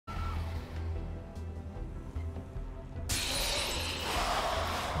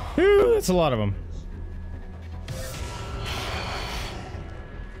Ooh, that's a lot of them.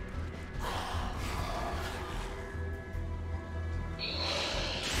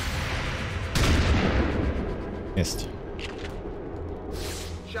 Missed.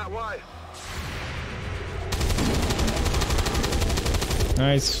 Shot wide.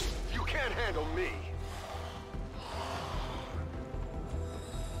 Nice. You can't handle me.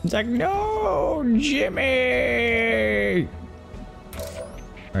 It's like, no, Jimmy.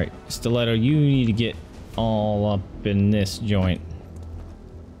 All right, Stiletto, you need to get all up in this joint.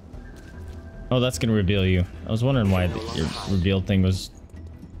 Oh, that's gonna reveal you. I was wondering why your reveal thing was.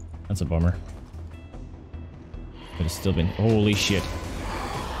 That's a bummer. Could have still been. Holy shit.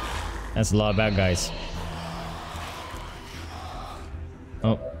 That's a lot of bad guys.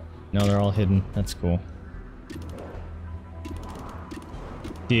 Oh, no, they're all hidden. That's cool.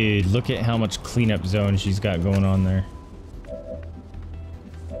 Dude, look at how much cleanup zone she's got going on there.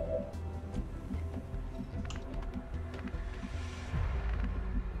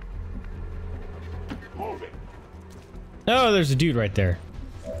 Oh, there's a dude right there.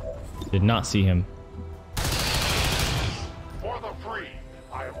 Did not see him. For the free,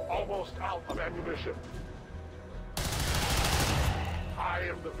 I am almost out of ammunition. I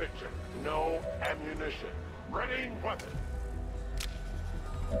am the victim. No ammunition. Ready weapon.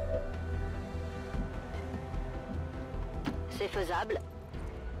 C'est faisable.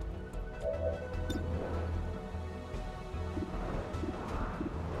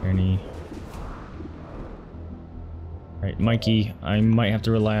 Ernie. Alright, Mikey, I might have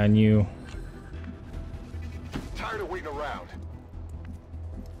to rely on you. Tired of waiting around.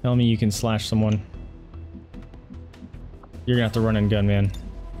 Tell me you can slash someone. You're gonna have to run and gun, man.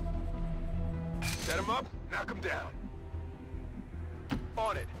 Set him up, knock him down.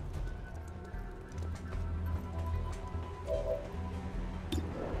 On it.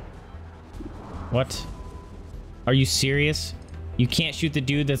 What? Are you serious? You can't shoot the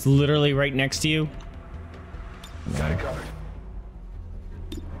dude that's literally right next to you? Got it covered.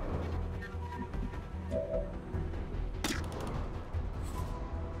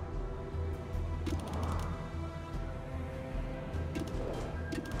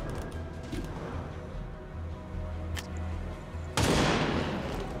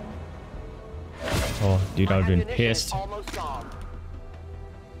 Oh, dude, I would've been pissed.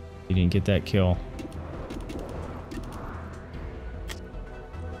 You didn't get that kill.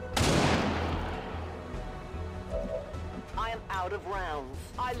 I am out of rounds.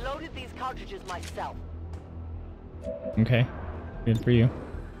 I loaded these cartridges myself. Okay, good for you.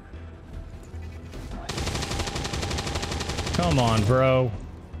 Come on, bro.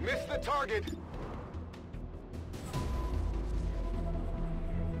 Missed the target.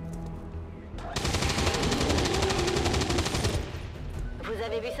 Vous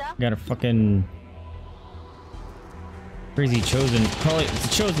avez vu ça? Got a fucking crazy chosen. Probably the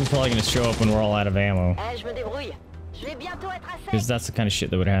chosen's probably gonna show up when we're all out of ammo. Eh, je me débrouille. Je vais bientôt être à sec. Because that's the kind of shit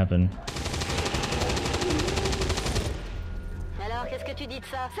that would happen. Alors, qu'est-ce que tu dis de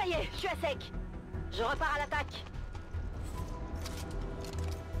ça? Ça y est, je suis à sec. Je repars à l'attaque.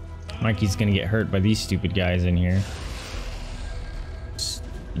 Mikey's gonna get hurt by these stupid guys in here. It's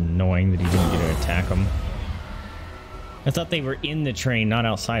annoying that he didn't get to attack them. I thought they were in the train, not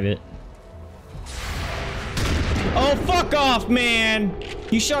outside it. Oh, fuck off, man!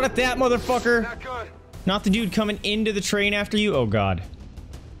 You shot at that motherfucker! Not good. Not the dude coming into the train after you? Oh, God.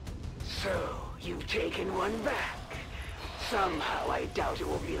 So, you've taken one back. Somehow I doubt it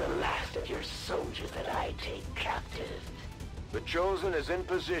will be the last of your soldiers that I take captive. The Chosen is in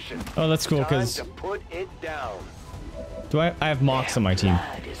position. Oh, that's cool, Time 'cause- to put it down. Do I have Mox on my team?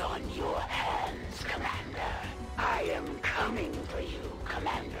 Blood is on your hands, Commander. I am coming for you,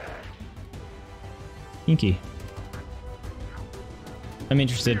 Commander. Inky. I'm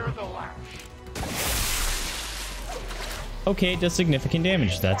interested. Fear the lash. Okay, it does significant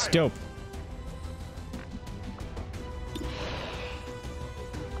damage. That's dope.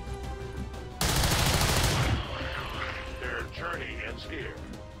 Their journey ends here.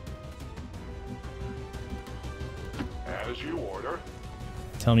 As you order.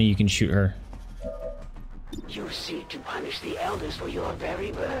 Tell me you can shoot her. You seek to punish the elders for your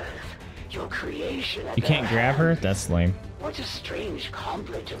very birth. Your creation at You can't their grab her? hands. That's lame. What a strange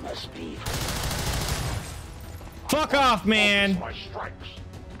compliment it must be. Fuck off, man! My stripes.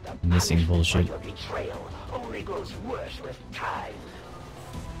 The Missing punishment bullshit. for your betrayal only grows worse with time.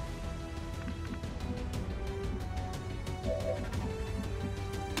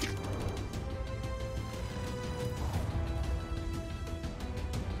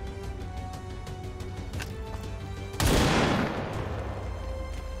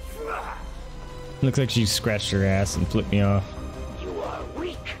 Looks like she scratched her ass and flipped me off. You are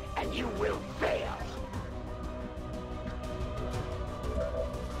weak, and you will fail.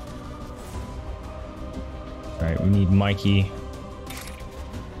 Alright, we need Mikey.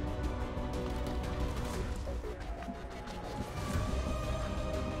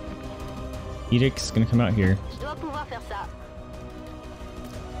 Edict's gonna come out here. Je dois pouvoir faire ça.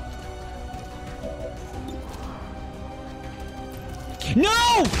 No!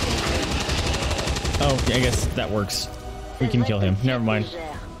 Oh, I guess that works. We can kill him. Never mind.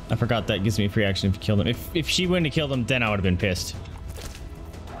 I forgot that gives me a free action if you kill him. If she wouldn't have killed him, then I would have been pissed.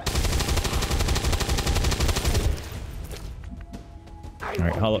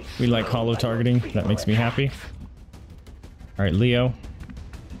 Alright, hollow. We like hollow targeting. That makes me happy. Alright, Leo.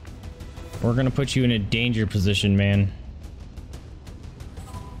 We're gonna put you in a danger position, man.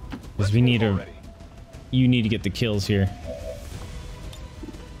 Because we need a... You need to get the kills here.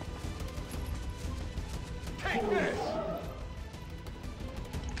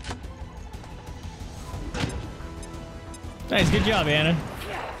 Nice, good job, Anna.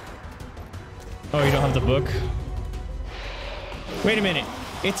 Oh, you don't have the book? Wait a minute.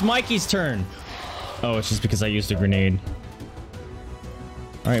 It's Mikey's turn. Oh, it's just because I used a grenade.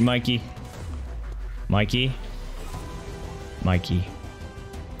 Alright, Mikey. Mikey. Mikey.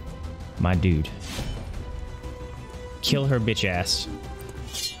 My dude. Kill her bitch ass.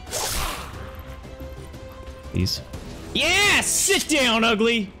 Please. Yeah! Sit down,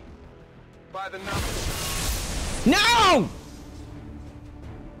 ugly! By the numbers. No!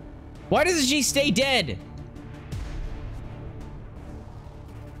 Why doesn't she stay dead?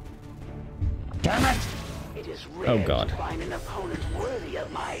 Damn it! It is rare Oh, God. to find an opponent worthy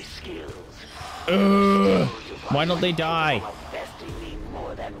of my skills. Why don't they die? Besting me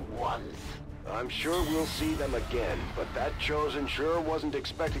more than once. I'm sure we'll see them again, but that chosen sure wasn't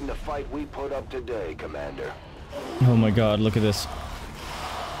expecting the fight we put up today, Commander. Oh my god, look at this.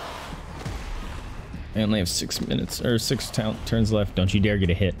 I only have 6 minutes, or 6 turns left. Don't you dare get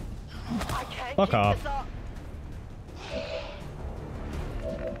a hit. I can't Fuck keep off. this up.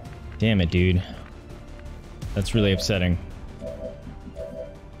 Damn it, dude. That's really upsetting.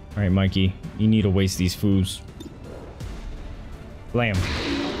 Alright, Mikey. You need to waste these foods. Blam.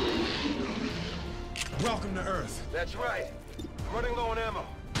 Welcome to Earth. That's right. Running low on ammo.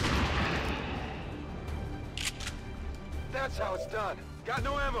 That's how it's done. Got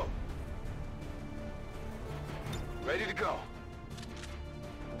no ammo. Ready to go.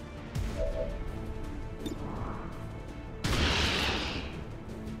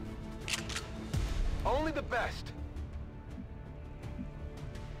 Only the best.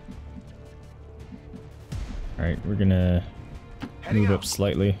 Alright, we're gonna Heading move out. up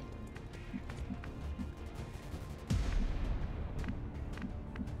slightly.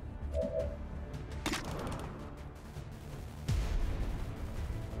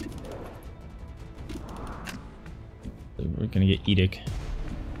 We're gonna get Edic.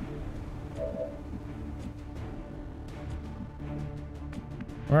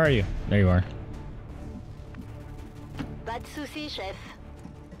 Where are you? There you are. Pas de soucis, chef.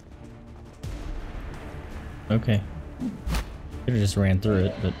 Okay. Could have just ran through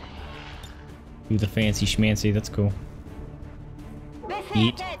it, but do the fancy schmancy. That's cool. Baissez la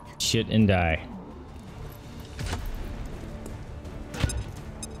Eat tête. shit and die.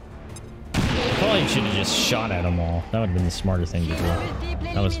 Probably should have just shot at them all. That would have been the smarter thing to do.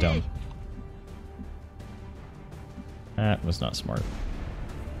 That was dumb. That was not smart.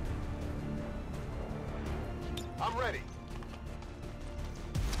 I'm ready.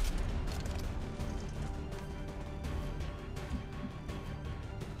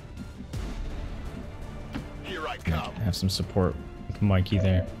 Here I come. Have some support with Mikey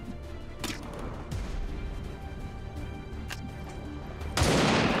there.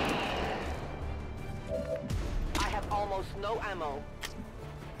 I have almost no ammo.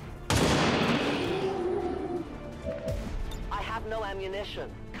 I have no ammunition.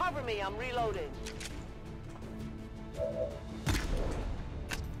 Cover me, I'm reloading.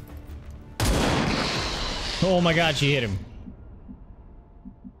 Oh my god, she hit him.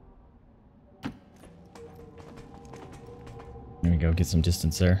 There we go, get some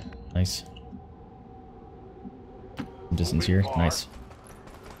distance there. Nice. Some distance here, nice.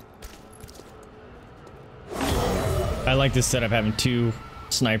 I like this setup, having 2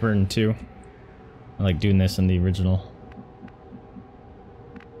 sniper and 2. I like doing this in the original.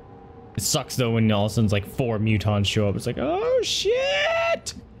 It sucks though when all of a sudden like 4 mutons show up. It's like, oh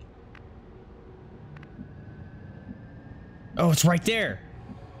shit! Oh, it's right there.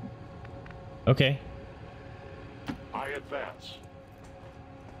 Okay. I advance.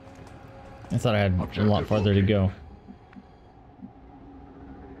 I thought I had a lot farther to go.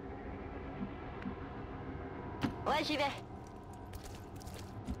 Ouais, j'y vais.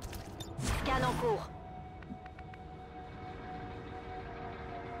 Scan en cours.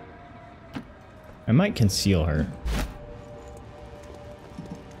 I might conceal her.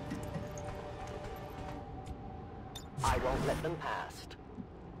 I won't let them past.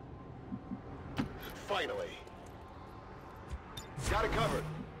 Finally. Got it covered.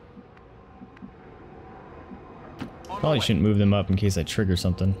 Probably shouldn't move them up in case I trigger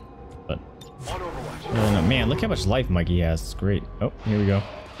something. But On Overwatch. no, man, look how much life Mikey has. It's great. Oh, here we go.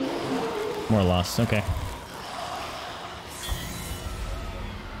 More loss. Okay.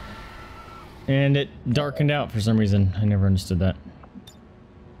 And it darkened out for some reason. I never understood that.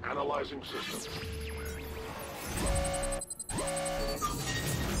 Analyzing systems.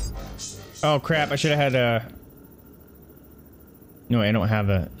 Oh crap! I should have had a. No, I don't have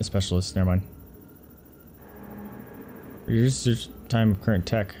a specialist. Never mind. Research time of current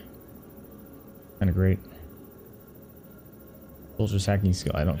tech. Kind of great. Soldier's hacking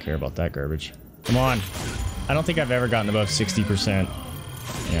skill. I don't care about that garbage. Come on. I don't think I've ever gotten above 60%.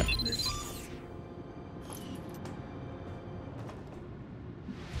 Yeah.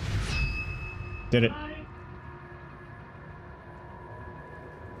 Did it.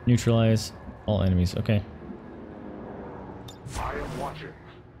 Neutralize all enemies. Okay. I am watching.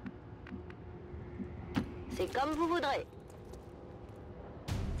 C'est comme vous voudrez.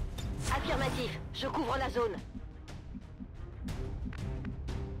 Affirmatif, je couvre la zone.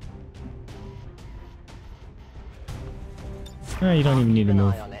 Oh, you don't even need to Keep an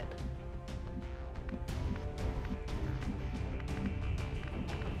move. eye on it.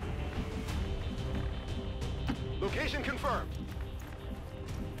 Location confirmed.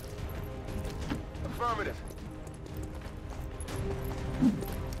 Affirmative.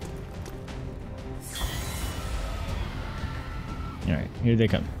 All right, here they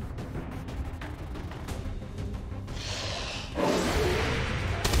come.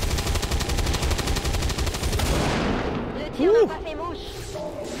 Le tir n'a pas fait mouche.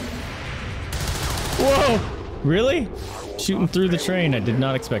 Whoa! Really? Shooting through the train. I did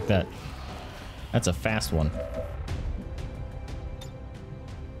not expect that. That's a fast one.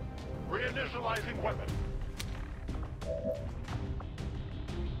 Reinitializing weapon.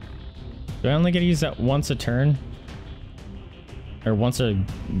 Do I only get to use that once a turn? Or once a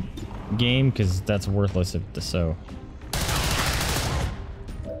game? Because that's worthless if so.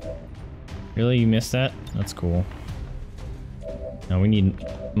 Really? You missed that? That's cool. Now we need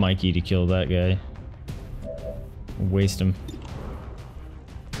Mikey to kill that guy. Waste him.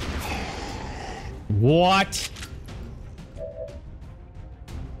 What?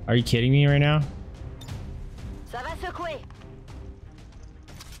 Are you kidding me right now? Ça va secouer. I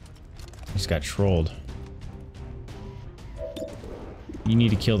just got trolled. You need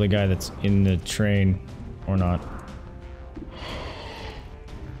to kill the guy that's in the train, or not.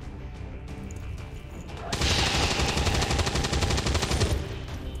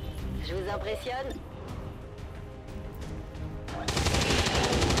 Je vous impressionne.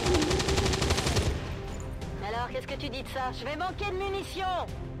 Alors, qu'est-ce que tu dis de ça? Je vais manquer de munitions.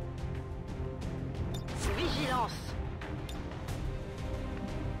 Vigilance.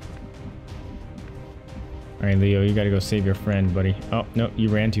 Alright, Leo, you gotta go save your friend, buddy. Oh, no, you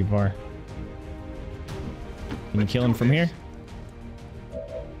ran too far. Can you kill him from here?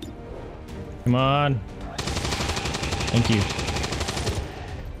 Come on. Thank you.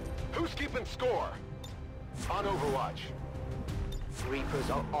 Who's keeping score? On Overwatch. Reapers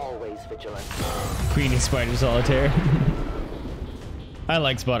are always vigilant. Queen and Spider Solitaire. I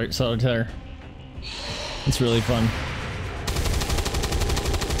like Spider Solitaire. It's really fun.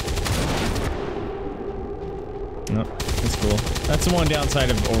 No, that's cool. That's the one downside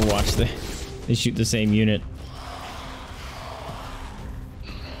of Overwatch. They shoot the same unit.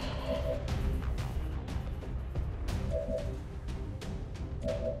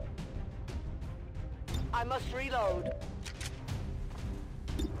 I must reload.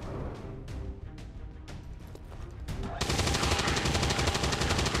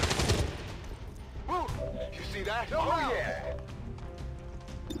 Woo! You see that? Oh yeah!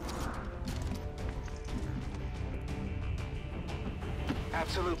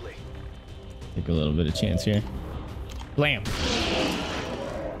 Absolutely. Take a little bit of chance here. Blam!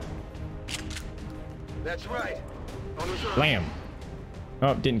 That's right. On reserve. Blam!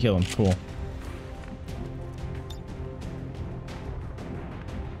 Oh, didn't kill him. Cool.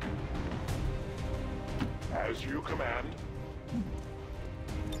 As you command.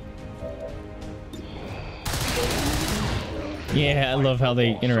 Yeah, I love how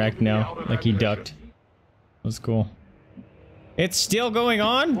they interact now. Like he ducked. That's cool. It's still going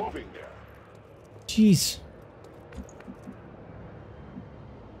on? Jeez.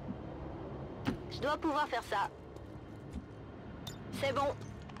 Je dois pouvoir faire ça. C'est bon.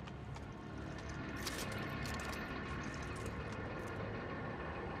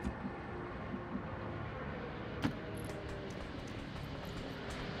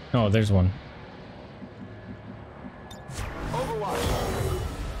 Oh, there's one.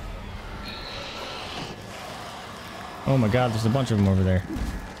 Oh my god, there's a bunch of them over there.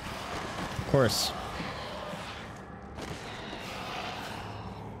 Of course.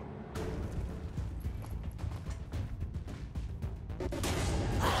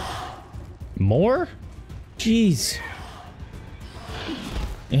 More? Jeez.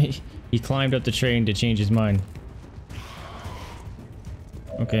 He climbed up the train to change his mind.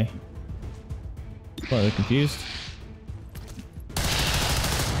 Okay. Slightly confused.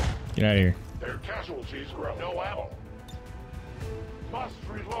 Get out of here. Their casualties were no ammo. Must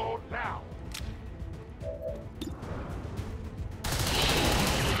reload now. We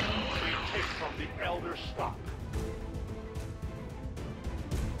take from the elder stock.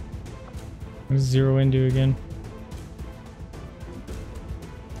 What does zero in do again?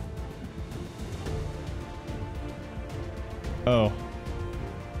 Oh.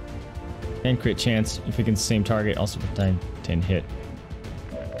 And crit chance if against the same target, also for 10 hit.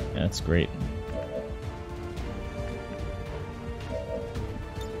 That's great.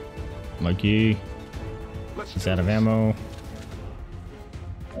 Monkey. He's out of ammo.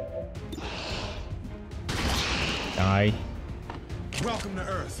 Die. Welcome to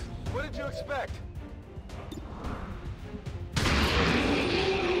Earth. What did you expect?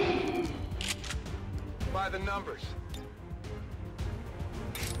 By the numbers.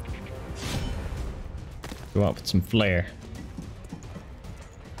 Go out with some flair.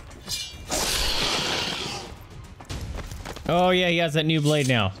 Oh yeah, he has that new blade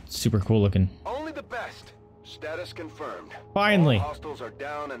now. Super cool looking. Only the best. Status confirmed. Finally. All hostiles are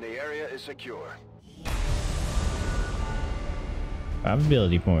down and the area is secure. 5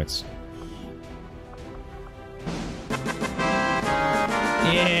 ability points.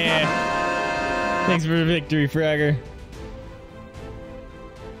 Yeah. Thanks for the victory, Fragger.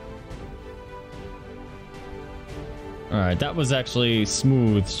 Alright, that was actually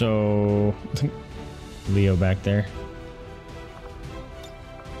smooth, so... Leo back there.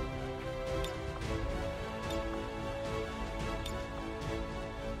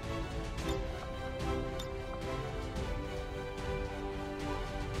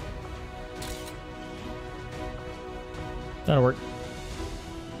 That'll work.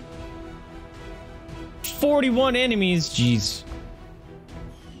 41 enemies, jeez.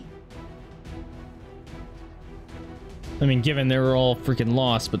 I mean, given they were all freaking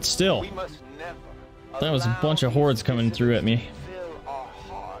lost, but still. We must never That was a bunch of hordes coming through at me. fill our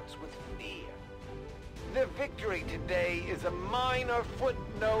hearts with fear. The victory today is a minor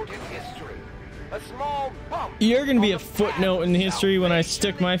footnote in history. A small bump. You're gonna be on a the footnote path in to history when I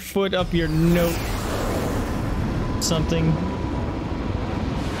salvation. stick my foot up your note. Something.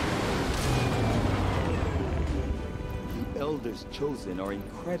 The elders chosen are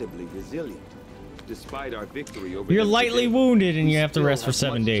incredibly resilient. Despite our victory over You're them lightly today, wounded and we you have to still rest for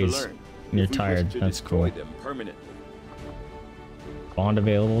 7 much to days. learn And you're if we wish tired. to That's destroy cool. them permanently. Bond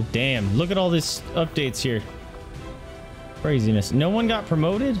available. Damn, look at all these updates here. Craziness. No one got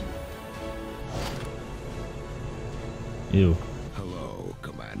promoted? Ew. Hello,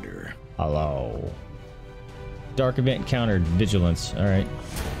 Commander. Hello. Dark event encountered. Vigilance. Alright.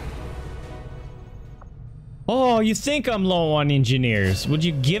 Oh, you think I'm low on engineers. Would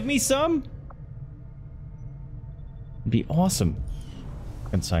you give me some? It'd be awesome.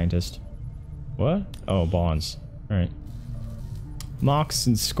 Fucking scientist. What? Oh, bonds. Alright. Mox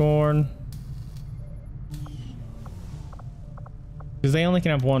and Scorn. Because they only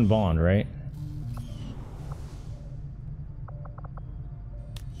can have one bond, right?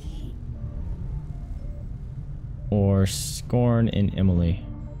 Or Scorn and Emily.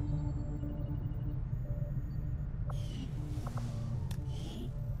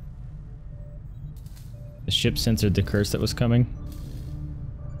 The ship censored the curse that was coming.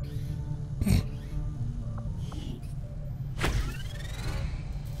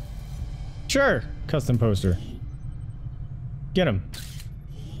 Sure, custom poster. Get him.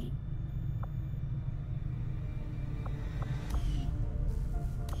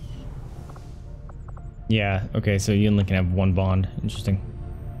 Yeah, okay, so you only can have one bond. Interesting.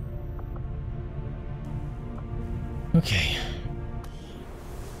 Okay.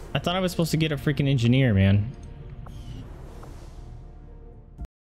 I thought I was supposed to get a freaking engineer, man.